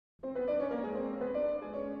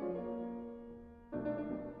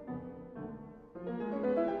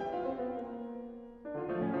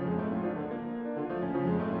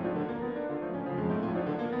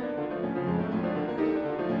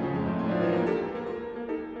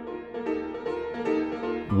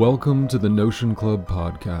Welcome to the Notion Club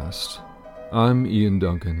podcast. I'm Ian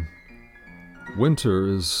Duncan. Winter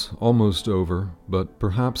is almost over, but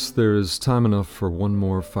perhaps there is time enough for one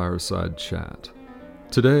more fireside chat.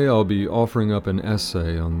 Today I'll be offering up an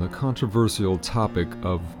essay on the controversial topic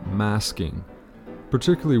of masking,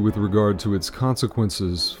 particularly with regard to its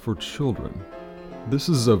consequences for children. This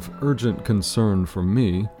is of urgent concern for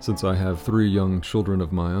me, since I have 3 young children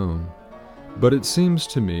of my own. But it seems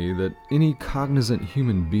to me that any cognizant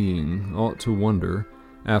human being ought to wonder,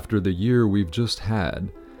 after the year we've just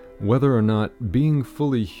had, whether or not being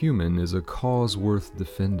fully human is a cause worth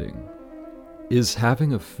defending. Is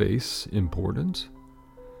having a face important?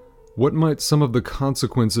 What might some of the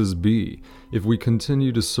consequences be if we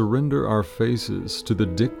continue to surrender our faces to the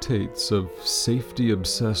dictates of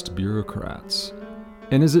safety-obsessed bureaucrats?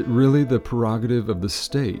 And is it really the prerogative of the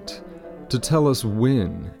state to tell us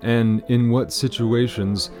when and in what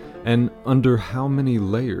situations and under how many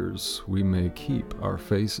layers we may keep our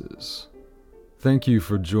faces? Thank you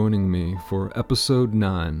for joining me for episode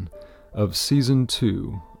 9 of season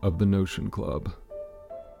 2 of the Notion Club.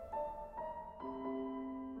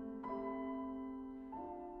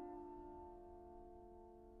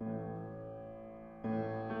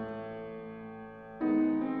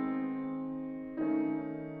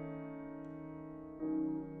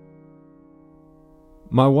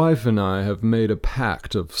 My wife and I have made a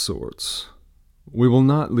pact of sorts. We will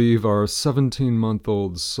not leave our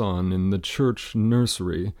 17-month-old son in the church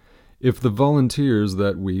nursery if the volunteers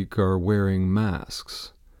that week are wearing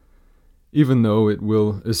masks. Even though it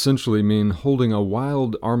will essentially mean holding a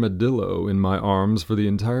wild armadillo in my arms for the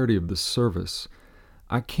entirety of the service,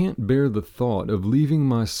 I can't bear the thought of leaving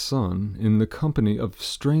my son in the company of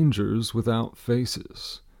strangers without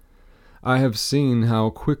faces. I have seen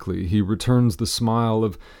how quickly he returns the smile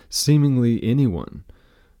of seemingly anyone,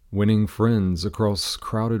 winning friends across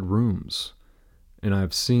crowded rooms, and I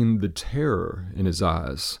have seen the terror in his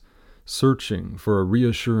eyes, searching for a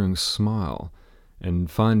reassuring smile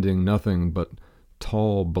and finding nothing but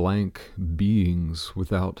tall, blank beings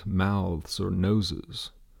without mouths or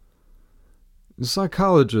noses.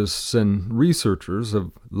 Psychologists and researchers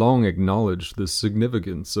have long acknowledged the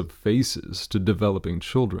significance of faces to developing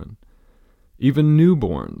children. Even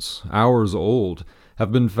newborns, hours old,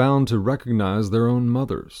 have been found to recognize their own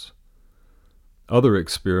mothers. Other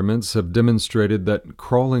experiments have demonstrated that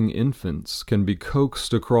crawling infants can be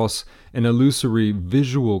coaxed across an illusory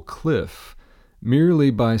visual cliff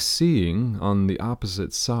merely by seeing, on the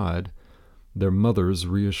opposite side, their mother's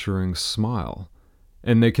reassuring smile,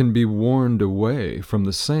 and they can be warned away from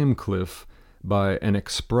the same cliff by an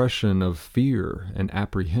expression of fear and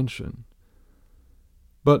apprehension.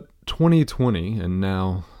 But 2020 and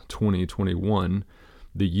now 2021,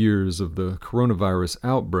 the years of the coronavirus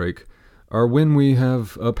outbreak, are when we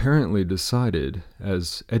have apparently decided,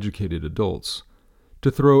 as educated adults,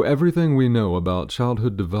 to throw everything we know about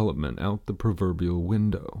childhood development out the proverbial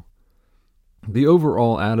window. The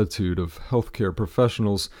overall attitude of healthcare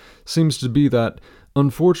professionals seems to be that,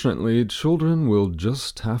 unfortunately, children will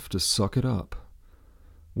just have to suck it up.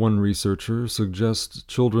 One researcher suggests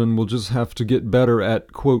children will just have to get better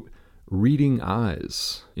at, quote, reading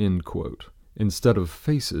eyes, end quote, instead of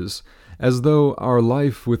faces, as though our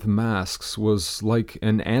life with masks was like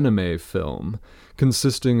an anime film,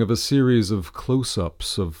 consisting of a series of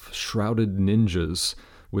close-ups of shrouded ninjas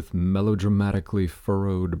with melodramatically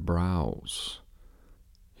furrowed brows.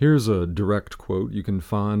 Here's a direct quote you can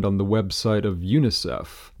find on the website of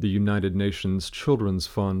UNICEF, the United Nations Children's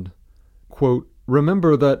Fund. Quote,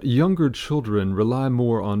 "Remember that younger children rely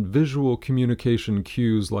more on visual communication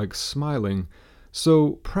cues like smiling,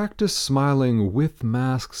 so practice smiling with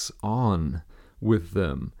masks on with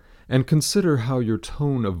them, and consider how your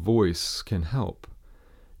tone of voice can help.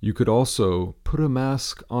 You could also put a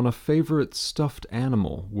mask on a favorite stuffed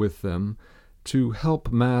animal with them to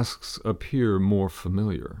help masks appear more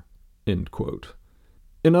familiar." End quote.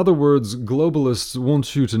 In other words, globalists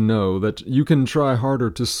want you to know that you can try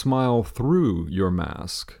harder to smile through your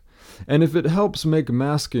mask. And if it helps make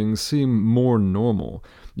masking seem more normal,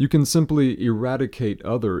 you can simply eradicate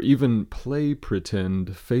other, even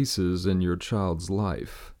play-pretend faces in your child's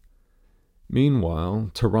life.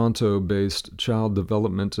 Meanwhile, Toronto-based child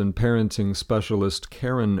development and parenting specialist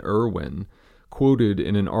Karen Irwin, quoted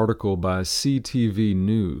in an article by CTV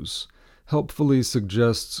News, helpfully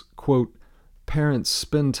suggests, quote, "Parents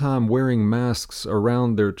spend time wearing masks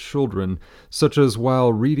around their children, such as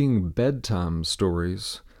while reading bedtime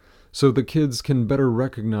stories, so the kids can better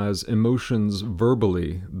recognize emotions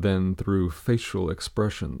verbally than through facial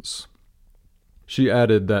expressions." She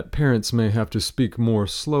added that parents may have to speak more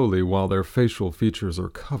slowly while their facial features are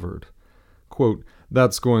covered. Quote,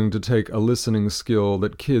 "That's going to take a listening skill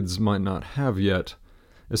that kids might not have yet,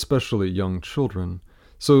 especially young children.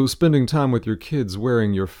 So spending time with your kids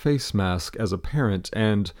wearing your face mask as a parent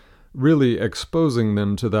and really exposing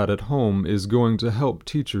them to that at home is going to help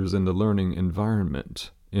teachers in the learning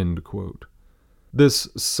environment." End quote. This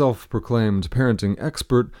self-proclaimed parenting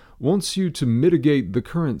expert wants you to mitigate the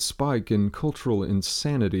current spike in cultural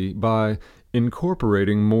insanity by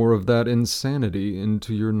incorporating more of that insanity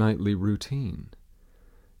into your nightly routine.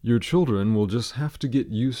 Your children will just have to get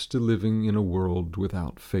used to living in a world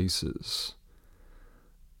without faces.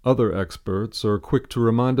 Other experts are quick to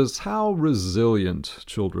remind us how resilient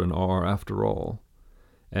children are after all.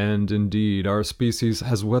 And indeed, our species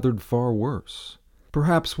has weathered far worse.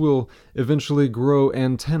 Perhaps we'll eventually grow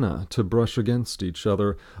antennae to brush against each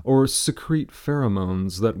other, or secrete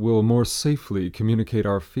pheromones that will more safely communicate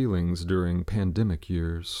our feelings during pandemic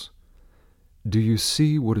years. Do you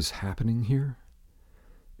see what is happening here?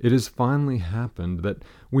 It has finally happened that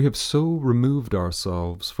we have so removed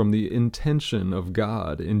ourselves from the intention of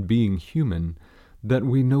God in being human that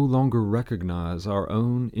we no longer recognize our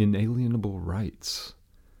own inalienable rights.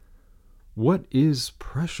 What is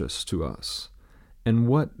precious to us? And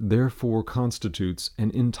what therefore constitutes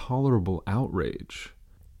an intolerable outrage?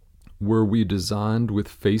 Were we designed with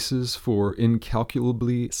faces for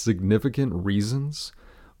incalculably significant reasons?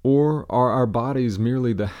 Or are our bodies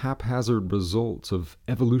merely the haphazard results of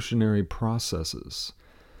evolutionary processes,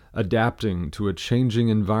 adapting to a changing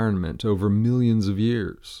environment over millions of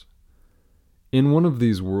years? In one of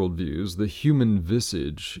these worldviews, the human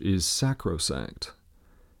visage is sacrosanct,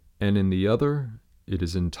 and in the other, it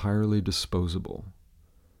is entirely disposable.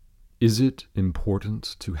 Is it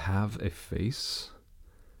important to have a face?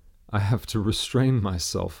 I have to restrain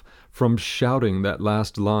myself from shouting that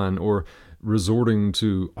last line or resorting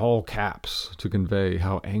to all caps to convey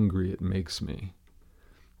how angry it makes me.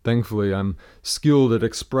 Thankfully, I'm skilled at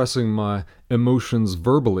expressing my emotions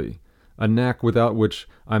verbally, a knack without which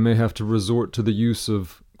I may have to resort to the use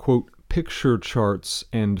of, quote, picture charts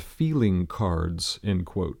and feeling cards, end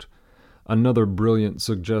quote. Another brilliant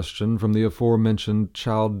suggestion from the aforementioned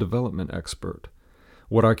child development expert.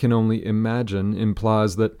 What I can only imagine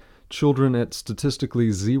implies that children at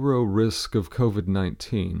statistically zero risk of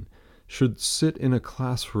COVID-19 should sit in a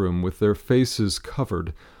classroom with their faces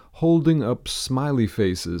covered, holding up smiley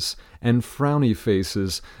faces and frowny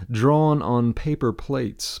faces drawn on paper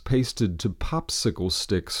plates pasted to popsicle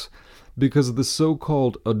sticks because the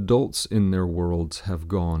so-called adults in their worlds have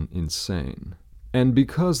gone insane. And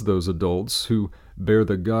because those adults, who bear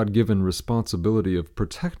the God-given responsibility of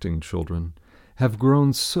protecting children, have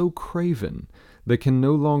grown so craven they can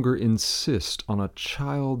no longer insist on a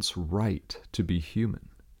child's right to be human.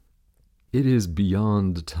 It is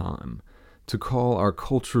beyond time to call our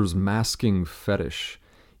culture's masking fetish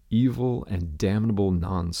evil and damnable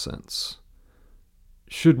nonsense.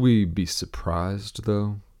 Should we be surprised,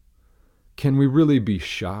 though? Can we really be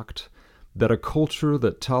shocked that a culture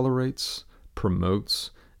that tolerates,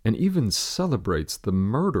 promotes, and even celebrates the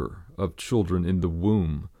murder of children in the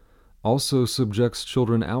womb also subjects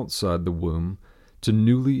children outside the womb to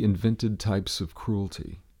newly invented types of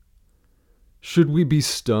cruelty? Should we be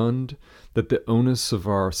stunned that the onus of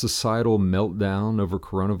our societal meltdown over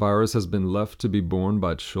coronavirus has been left to be borne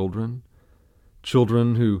by children?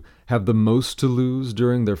 Children who have the most to lose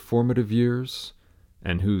during their formative years,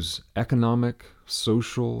 and whose economic,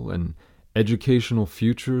 social, and educational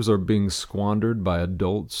futures are being squandered by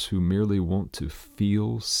adults who merely want to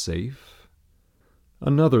feel safe?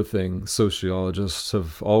 Another thing sociologists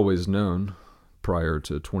have always known, prior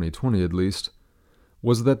to 2020 at least,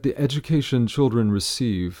 was that the education children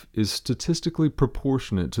receive is statistically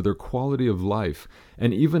proportionate to their quality of life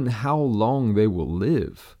and even how long they will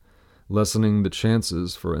live, lessening the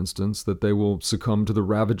chances, for instance, that they will succumb to the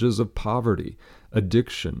ravages of poverty,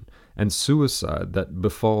 addiction, and suicide that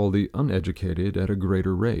befall the uneducated at a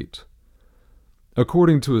greater rate.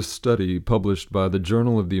 According to a study published by the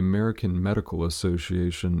Journal of the American Medical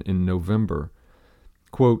Association in November,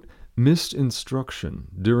 quote, missed instruction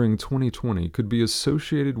during 2020 could be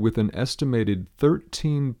associated with an estimated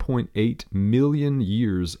 13.8 million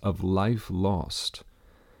years of life lost.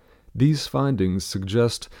 These findings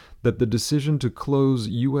suggest that the decision to close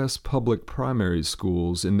U.S. public primary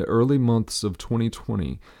schools in the early months of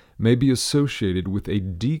 2020 may be associated with a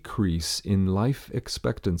decrease in life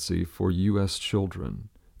expectancy for U.S. children,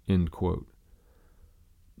 end quote.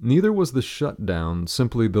 Neither was the shutdown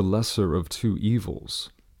simply the lesser of two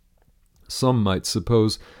evils. Some might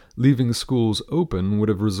suppose Leaving schools open would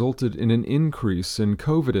have resulted in an increase in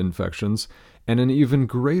COVID infections and an even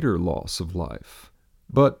greater loss of life.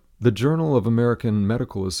 But the Journal of American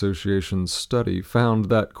Medical Association's study found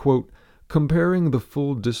that, quote, comparing the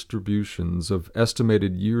full distributions of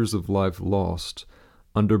estimated years of life lost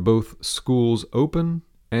under both schools open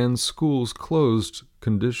and schools closed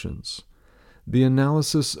conditions, the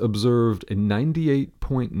analysis observed a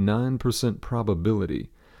 98.9%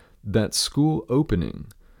 probability that school opening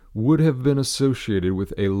would have been associated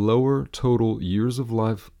with a lower total years of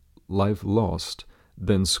life lost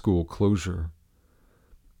than school closure.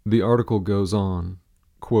 The article goes on,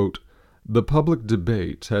 quote, the public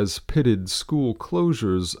debate has pitted school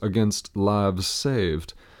closures against lives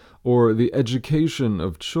saved, or the education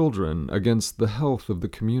of children against the health of the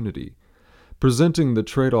community. Presenting the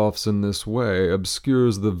trade-offs in this way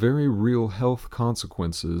obscures the very real health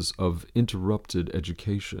consequences of interrupted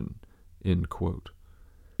education, end quote.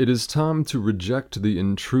 It is time to reject the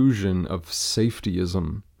intrusion of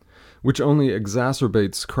safetyism, which only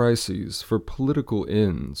exacerbates crises for political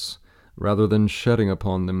ends, rather than shedding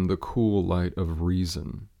upon them the cool light of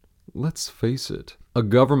reason. Let's face it, a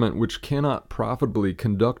government which cannot profitably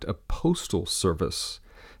conduct a postal service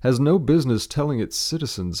has no business telling its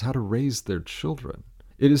citizens how to raise their children.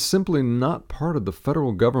 It is simply not part of the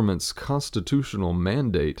federal government's constitutional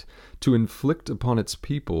mandate to inflict upon its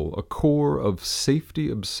people a corps of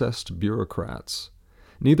safety-obsessed bureaucrats.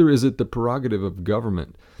 Neither is it the prerogative of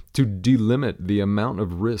government to delimit the amount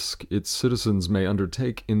of risk its citizens may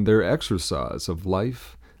undertake in their exercise of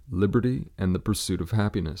life, liberty, and the pursuit of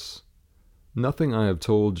happiness. Nothing I have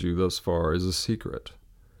told you thus far is a secret.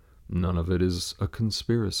 None of it is a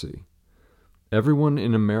conspiracy. Everyone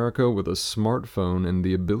in America with a smartphone and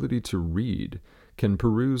the ability to read can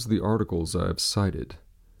peruse the articles I have cited.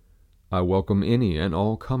 I welcome any and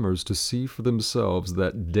all comers to see for themselves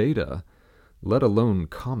that data, let alone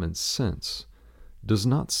common sense, does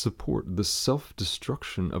not support the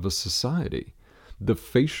self-destruction of a society, the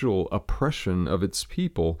facial oppression of its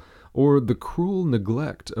people, or the cruel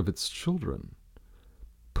neglect of its children.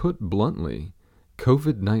 Put bluntly,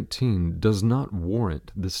 COVID-19 does not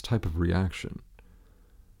warrant this type of reaction.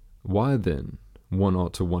 Why then, one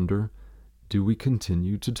ought to wonder, do we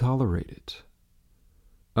continue to tolerate it?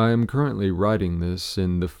 I am currently writing this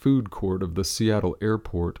in the food court of the Seattle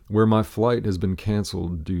airport, where my flight has been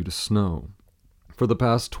canceled due to snow. For the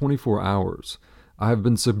past 24 hours, I have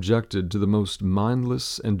been subjected to the most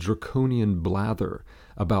mindless and draconian blather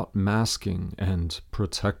about masking and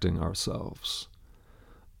protecting ourselves.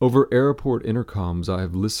 Over airport intercoms, I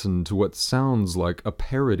have listened to what sounds like a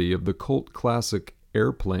parody of the cult classic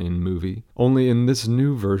Airplane movie, only in this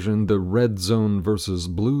new version, the red zone versus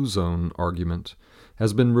blue zone argument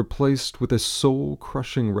has been replaced with a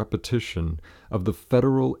soul-crushing repetition of the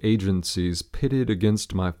federal agencies pitted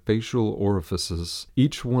against my facial orifices,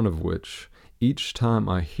 each one of which, each time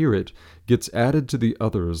I hear it, gets added to the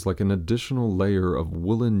others like an additional layer of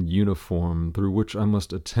woolen uniform through which I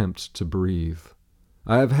must attempt to breathe.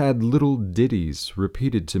 I have had little ditties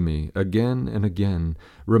repeated to me again and again,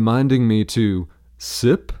 reminding me to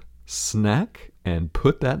sip, snack, and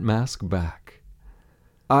put that mask back.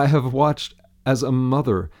 I have watched as a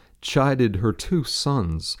mother chided her 2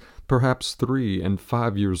 sons, perhaps 3 and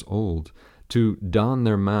 5 years old, to don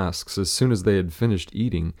their masks as soon as they had finished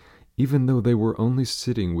eating, even though they were only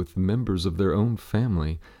sitting with members of their own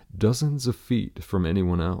family, dozens of feet from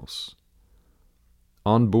anyone else.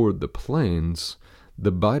 On board the planes,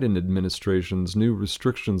 the Biden administration's new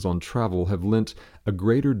restrictions on travel have lent a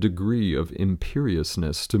greater degree of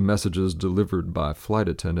imperiousness to messages delivered by flight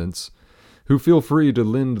attendants, who feel free to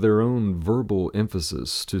lend their own verbal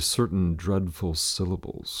emphasis to certain dreadful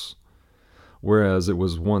syllables. Whereas it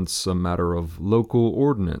was once a matter of local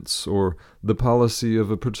ordinance or the policy of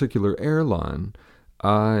a particular airline,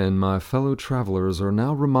 I and my fellow travelers are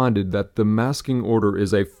now reminded that the masking order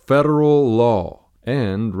is a federal law,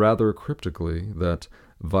 and, rather cryptically, that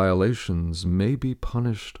violations may be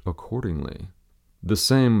punished accordingly. The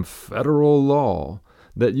same federal law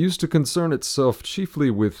that used to concern itself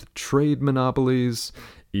chiefly with trade monopolies,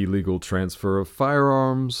 illegal transfer of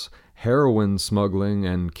firearms, heroin smuggling,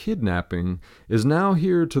 and kidnapping is now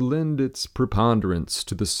here to lend its preponderance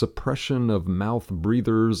to the suppression of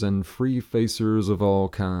mouth-breathers and free-facers of all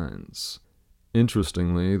kinds.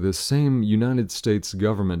 Interestingly, the same United States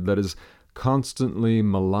government that is constantly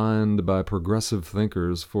maligned by progressive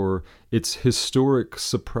thinkers for its historic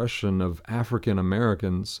suppression of African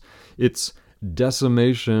Americans, its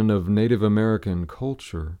decimation of Native American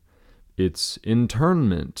culture, its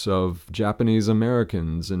internment of Japanese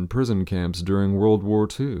Americans in prison camps during World War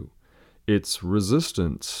II, its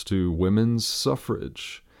resistance to women's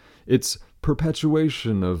suffrage, its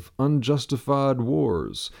perpetuation of unjustified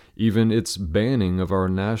wars, even its banning of our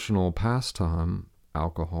national pastime,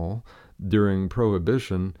 alcohol, during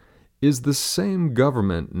Prohibition, is the same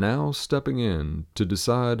government now stepping in to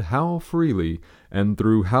decide how freely and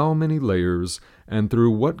through how many layers and through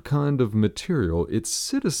what kind of material its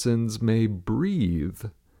citizens may breathe,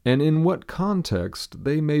 and in what context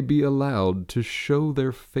they may be allowed to show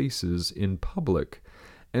their faces in public,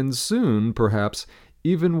 and soon, perhaps,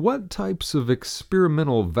 even what types of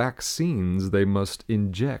experimental vaccines they must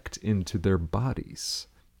inject into their bodies.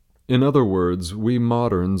 In other words, we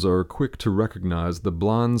moderns are quick to recognize the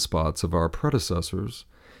blind spots of our predecessors,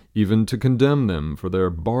 even to condemn them for their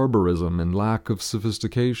barbarism and lack of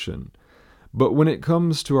sophistication. But when it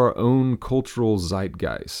comes to our own cultural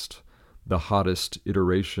zeitgeist, the hottest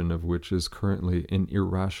iteration of which is currently an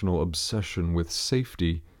irrational obsession with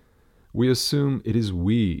safety, we assume it is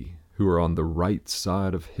we who are on the right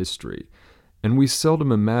side of history, and we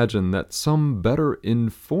seldom imagine that some better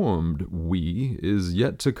informed we is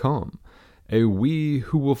yet to come, a we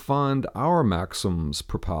who will find our maxims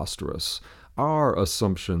preposterous, our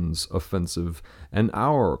assumptions offensive, and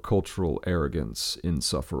our cultural arrogance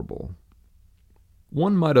insufferable.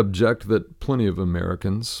 One might object that plenty of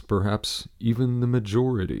Americans, perhaps even the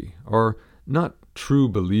majority, are not true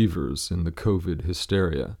believers in the COVID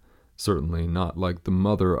hysteria, certainly not like the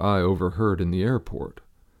mother I overheard in the airport.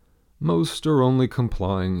 Most are only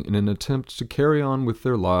complying in an attempt to carry on with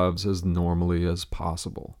their lives as normally as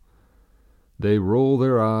possible. They roll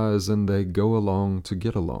their eyes and they go along to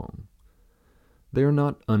get along. They are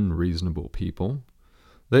not unreasonable people.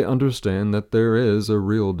 They understand that there is a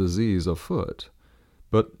real disease afoot,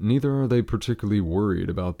 but neither are they particularly worried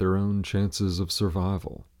about their own chances of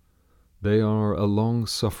survival. They are a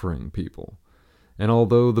long-suffering people, and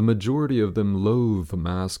although the majority of them loathe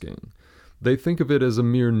masking, they think of it as a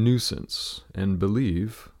mere nuisance and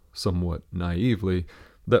believe, somewhat naively,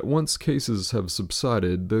 that once cases have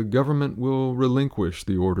subsided, the government will relinquish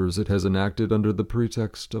the orders it has enacted under the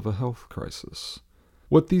pretext of a health crisis.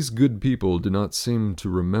 What these good people do not seem to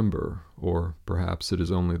remember, or perhaps it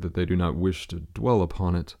is only that they do not wish to dwell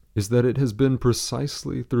upon it, is that it has been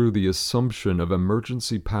precisely through the assumption of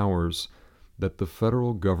emergency powers that the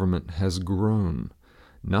federal government has grown,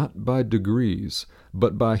 not by degrees,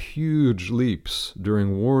 but by huge leaps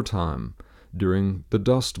during wartime, during the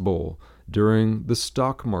Dust Bowl, during the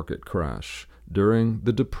stock market crash, during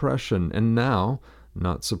the Depression, and now,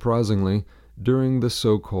 not surprisingly, during the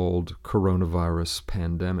so-called coronavirus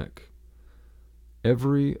pandemic.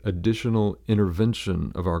 Every additional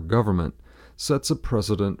intervention of our government sets a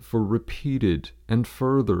precedent for repeated and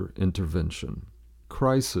further intervention.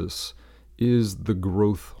 Crisis is the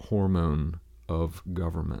growth hormone of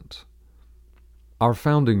government. Our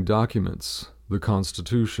founding documents, the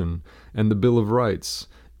Constitution and the Bill of Rights,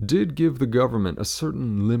 did give the government a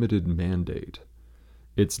certain limited mandate.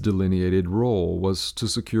 Its delineated role was to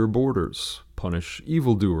secure borders, punish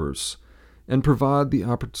evildoers, and provide the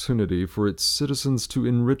opportunity for its citizens to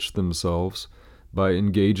enrich themselves by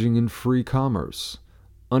engaging in free commerce,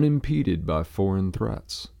 unimpeded by foreign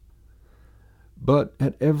threats. But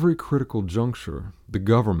at every critical juncture, the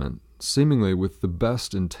government, seemingly with the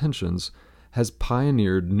best intentions, has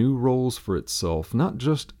pioneered new roles for itself, not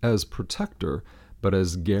just as protector, but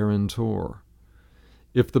as guarantor.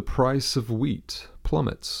 If the price of wheat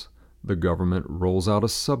plummets, the government rolls out a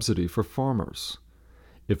subsidy for farmers.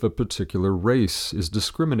 If a particular race is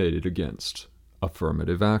discriminated against,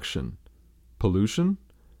 affirmative action. Pollution?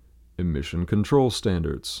 Emission control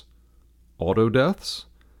standards. Auto deaths?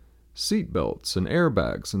 Seat belts and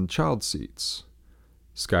airbags and child seats.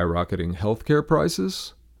 Skyrocketing healthcare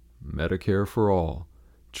prices? Medicare for all.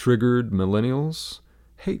 Triggered millennials?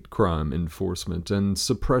 Hate crime enforcement and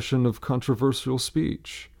suppression of controversial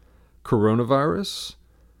speech. Coronavirus?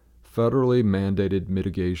 Federally mandated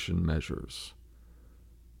mitigation measures.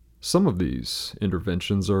 Some of these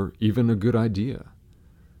interventions are even a good idea.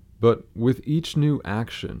 But with each new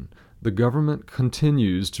action, the government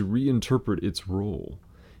continues to reinterpret its role,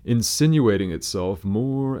 insinuating itself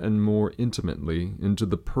more and more intimately into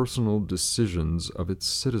the personal decisions of its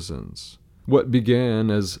citizens. What began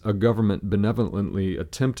as a government benevolently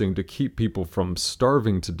attempting to keep people from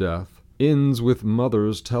starving to death ends with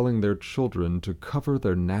mothers telling their children to cover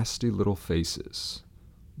their nasty little faces.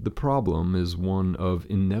 The problem is one of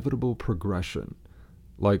inevitable progression,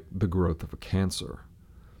 like the growth of a cancer.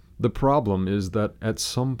 The problem is that at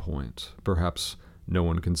some point, perhaps no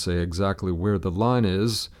one can say exactly where the line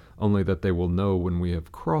is, only that they will know when we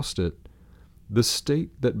have crossed it, the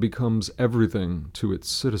state that becomes everything to its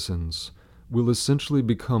citizens will essentially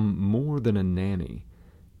become more than a nanny.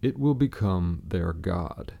 It will become their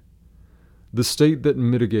God. The state that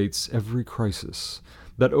mitigates every crisis,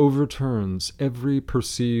 that overturns every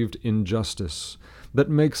perceived injustice, that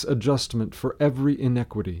makes adjustment for every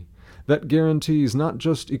inequity, that guarantees not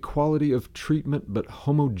just equality of treatment but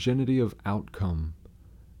homogeneity of outcome.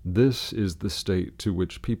 This is the state to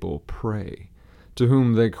which people pray, to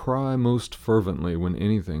whom they cry most fervently when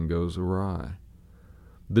anything goes awry.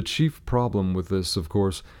 The chief problem with this, of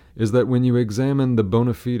course, is that when you examine the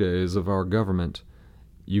bona fides of our government,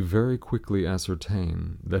 you very quickly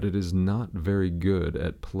ascertain that it is not very good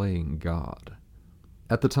at playing God.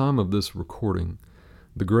 At the time of this recording,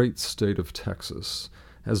 the great state of Texas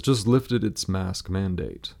has just lifted its mask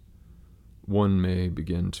mandate. One may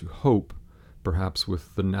begin to hope, perhaps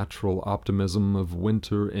with the natural optimism of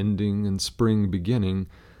winter ending and spring beginning,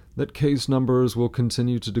 that case numbers will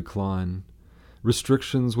continue to decline,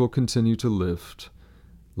 restrictions will continue to lift,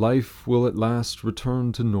 life will at last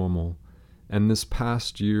return to normal, and this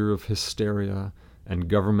past year of hysteria and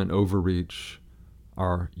government overreach,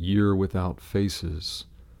 our year without faces,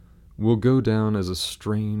 will go down as a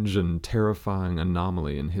strange and terrifying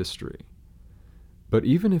anomaly in history. But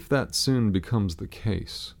even if that soon becomes the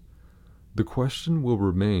case, the question will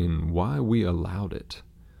remain why we allowed it,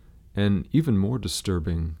 and even more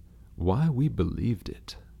disturbing, why we believed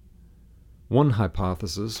it. One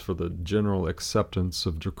hypothesis for the general acceptance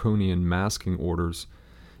of draconian masking orders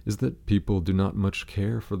is that people do not much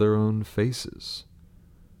care for their own faces.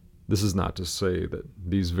 This is not to say that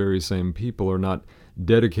these very same people are not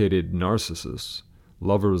dedicated narcissists,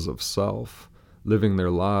 lovers of self, living their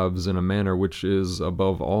lives in a manner which is,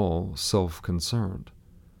 above all, self-concerned.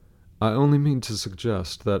 I only mean to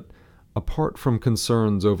suggest that, apart from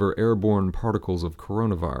concerns over airborne particles of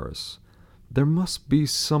coronavirus, there must be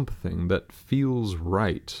something that feels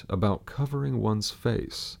right about covering one's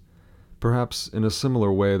face, perhaps in a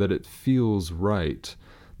similar way that it feels right,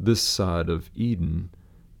 this side of Eden,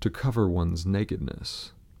 to cover one's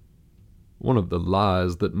nakedness. One of the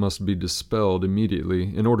lies that must be dispelled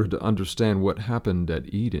immediately in order to understand what happened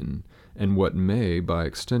at Eden, and what may, by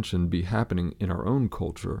extension, be happening in our own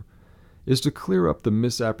culture, is to clear up the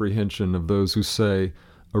misapprehension of those who say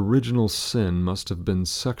original sin must have been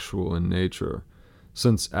sexual in nature,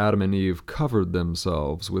 since Adam and Eve covered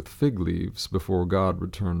themselves with fig leaves before God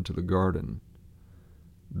returned to the garden.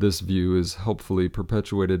 This view is helpfully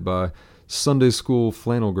perpetuated by Sunday school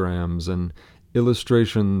flannelgrams and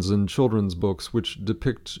illustrations in children's books which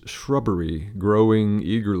depict shrubbery growing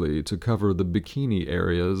eagerly to cover the bikini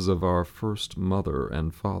areas of our first mother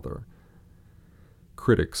and father.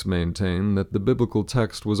 Critics maintain that the biblical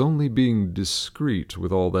text was only being discreet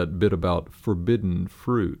with all that bit about forbidden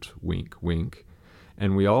fruit, wink, wink,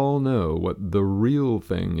 and we all know what the real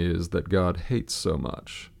thing is that God hates so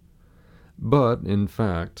much. But, in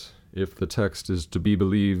fact, if the text is to be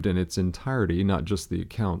believed in its entirety, not just the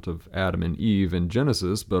account of Adam and Eve in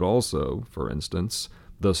Genesis, but also, for instance,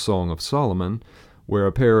 the Song of Solomon, where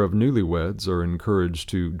a pair of newlyweds are encouraged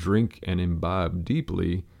to drink and imbibe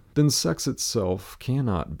deeply, then sex itself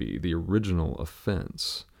cannot be the original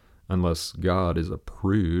offense, unless God is a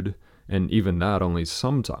prude, and even that only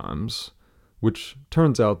sometimes, which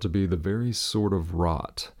turns out to be the very sort of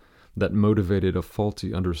rot that motivated a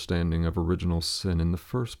faulty understanding of original sin in the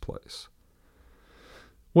first place.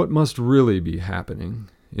 What must really be happening,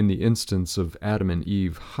 in the instance of Adam and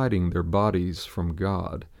Eve hiding their bodies from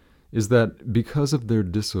God, is that because of their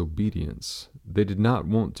disobedience, they did not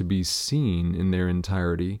want to be seen in their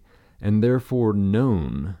entirety, and therefore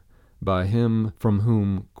known by him from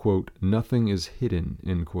whom, quote, nothing is hidden,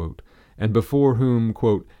 end quote, and before whom,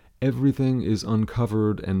 quote, everything is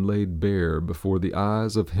uncovered and laid bare before the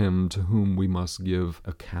eyes of him to whom we must give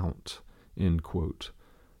account, end quote.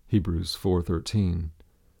 Hebrews 4:13.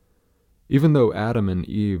 Even though Adam and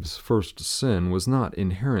Eve's first sin was not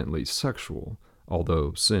inherently sexual,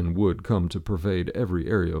 although sin would come to pervade every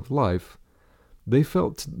area of life, they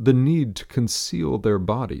felt the need to conceal their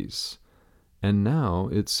bodies, and now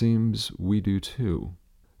it seems we do too.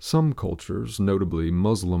 Some cultures, notably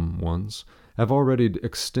Muslim ones, have already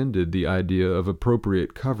extended the idea of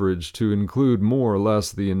appropriate coverage to include more or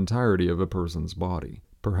less the entirety of a person's body.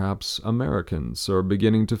 Perhaps Americans are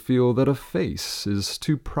beginning to feel that a face is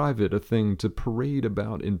too private a thing to parade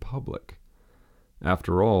about in public.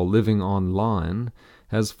 After all, living online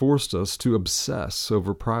has forced us to obsess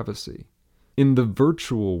over privacy. In the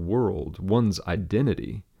virtual world, one's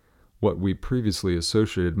identity, what we previously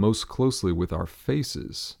associated most closely with our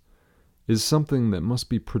faces, is something that must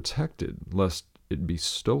be protected lest it be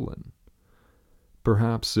stolen.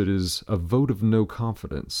 Perhaps it is a vote of no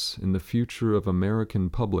confidence in the future of American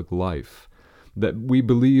public life that we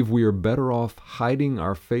believe we are better off hiding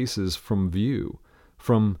our faces from view,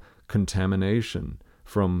 from contamination,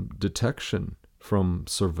 from detection, from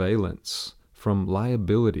surveillance, from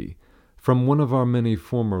liability, from one of our many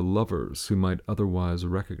former lovers who might otherwise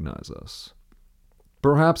recognize us.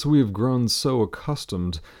 Perhaps we have grown so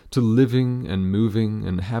accustomed to living and moving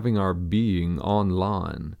and having our being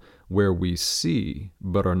online, where we see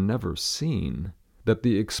but are never seen, that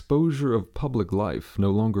the exposure of public life no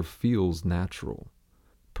longer feels natural.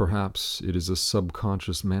 Perhaps it is a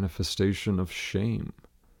subconscious manifestation of shame.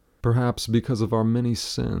 Perhaps because of our many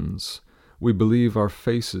sins, we believe our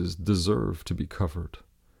faces deserve to be covered.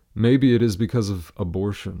 Maybe it is because of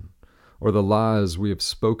abortion, or the lies we have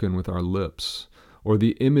spoken with our lips, or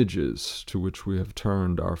the images to which we have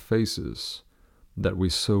turned our faces, that we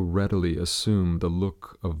so readily assume the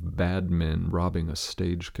look of bad men robbing a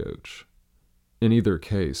stagecoach. In either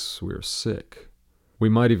case, we are sick. We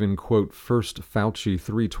might even quote 1 Fauci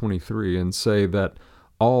 3:23 and say that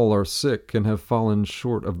all are sick and have fallen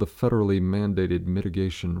short of the federally mandated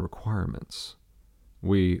mitigation requirements.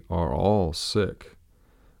 We are all sick.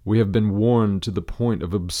 We have been warned to the point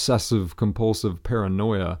of obsessive-compulsive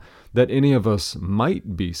paranoia that any of us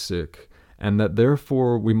might be sick, and that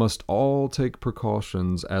therefore we must all take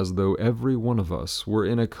precautions as though every one of us were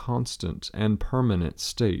in a constant and permanent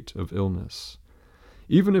state of illness.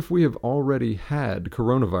 Even if we have already had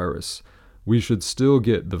coronavirus, we should still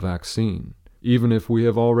get the vaccine. Even if we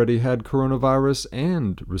have already had coronavirus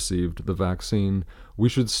and received the vaccine, we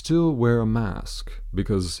should still wear a mask,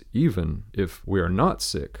 because even if we are not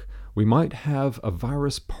sick, we might have a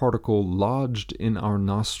virus particle lodged in our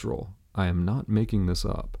nostril. I am not making this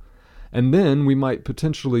up. And then we might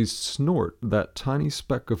potentially snort that tiny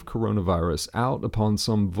speck of coronavirus out upon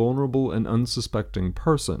some vulnerable and unsuspecting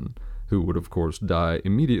person, who would of course die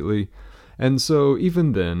immediately. And so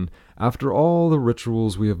even then, after all the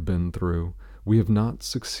rituals we have been through, we have not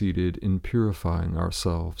succeeded in purifying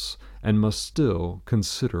ourselves, and must still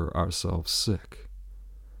consider ourselves sick.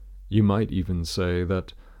 You might even say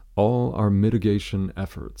that all our mitigation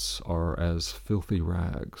efforts are as filthy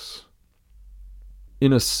rags.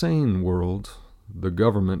 In a sane world, the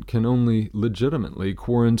government can only legitimately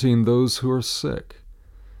quarantine those who are sick.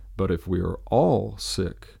 But if we are all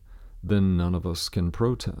sick, then none of us can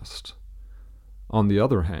protest. On the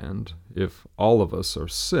other hand, if all of us are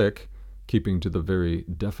sick, keeping to the very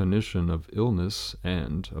definition of illness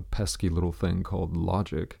and a pesky little thing called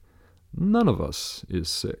logic, none of us is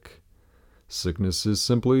sick. Sickness is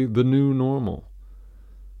simply the new normal.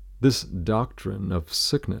 This doctrine of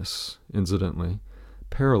sickness, incidentally,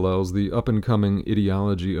 parallels the up-and-coming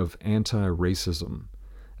ideology of anti-racism,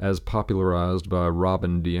 as popularized by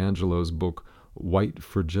Robin DiAngelo's book White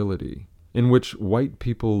Fragility, in which white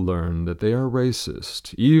people learn that they are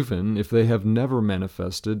racist, even if they have never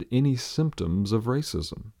manifested any symptoms of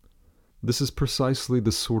racism. This is precisely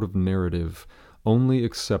the sort of narrative only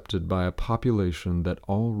accepted by a population that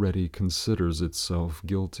already considers itself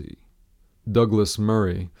guilty. Douglas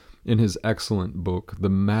Murray, in his excellent book The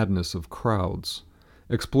Madness of Crowds,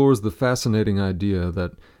 explores the fascinating idea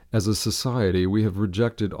that as a society we have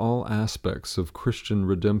rejected all aspects of Christian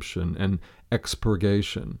redemption and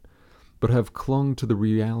expurgation, but have clung to the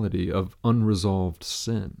reality of unresolved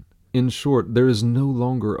sin. In short, there is no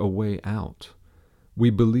longer a way out. We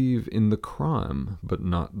believe in the crime, but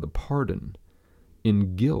not the pardon,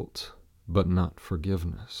 in guilt, but not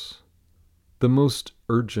forgiveness. The most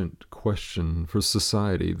urgent question for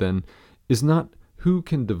society, then, is not who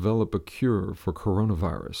can develop a cure for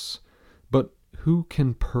coronavirus, but who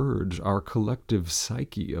can purge our collective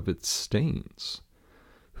psyche of its stains?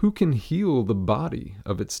 Who can heal the body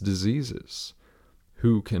of its diseases?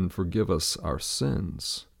 Who can forgive us our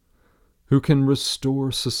sins? Who can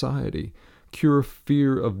restore society, cure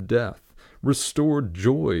fear of death, restore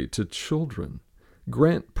joy to children,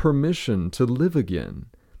 grant permission to live again,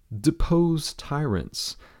 depose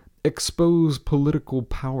tyrants, expose political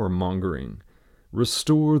power-mongering,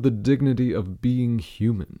 restore the dignity of being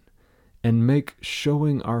human, and make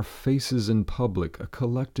showing our faces in public a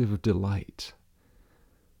collective delight?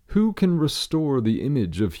 Who can restore the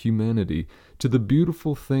image of humanity to the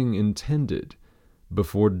beautiful thing intended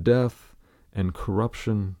before death and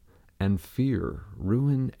corruption and fear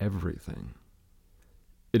ruin everything?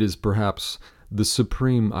 It is perhaps the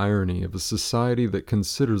supreme irony of a society that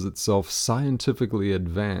considers itself scientifically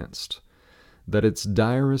advanced that its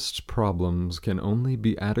direst problems can only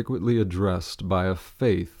be adequately addressed by a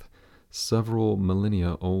faith several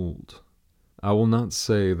millennia old. I will not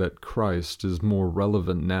say that Christ is more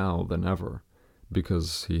relevant now than ever.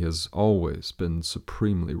 because he has always been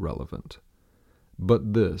supremely relevant.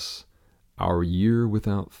 But this, our year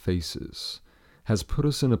without faces, has put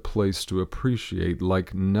us in a place to appreciate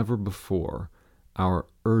like never before our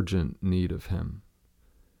urgent need of him.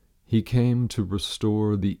 He came to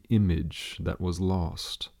restore the image that was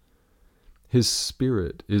lost. His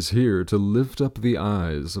Spirit is here to lift up the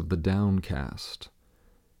eyes of the downcast,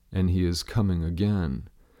 and he is coming again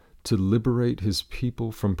to liberate his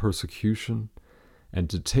people from persecution and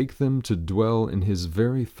to take them to dwell in his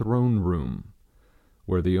very throne room,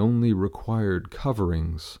 where the only required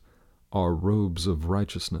coverings are robes of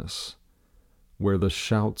righteousness, where the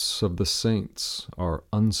shouts of the saints are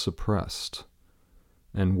unsuppressed,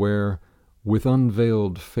 and where, with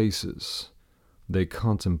unveiled faces, they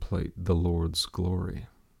contemplate the Lord's glory.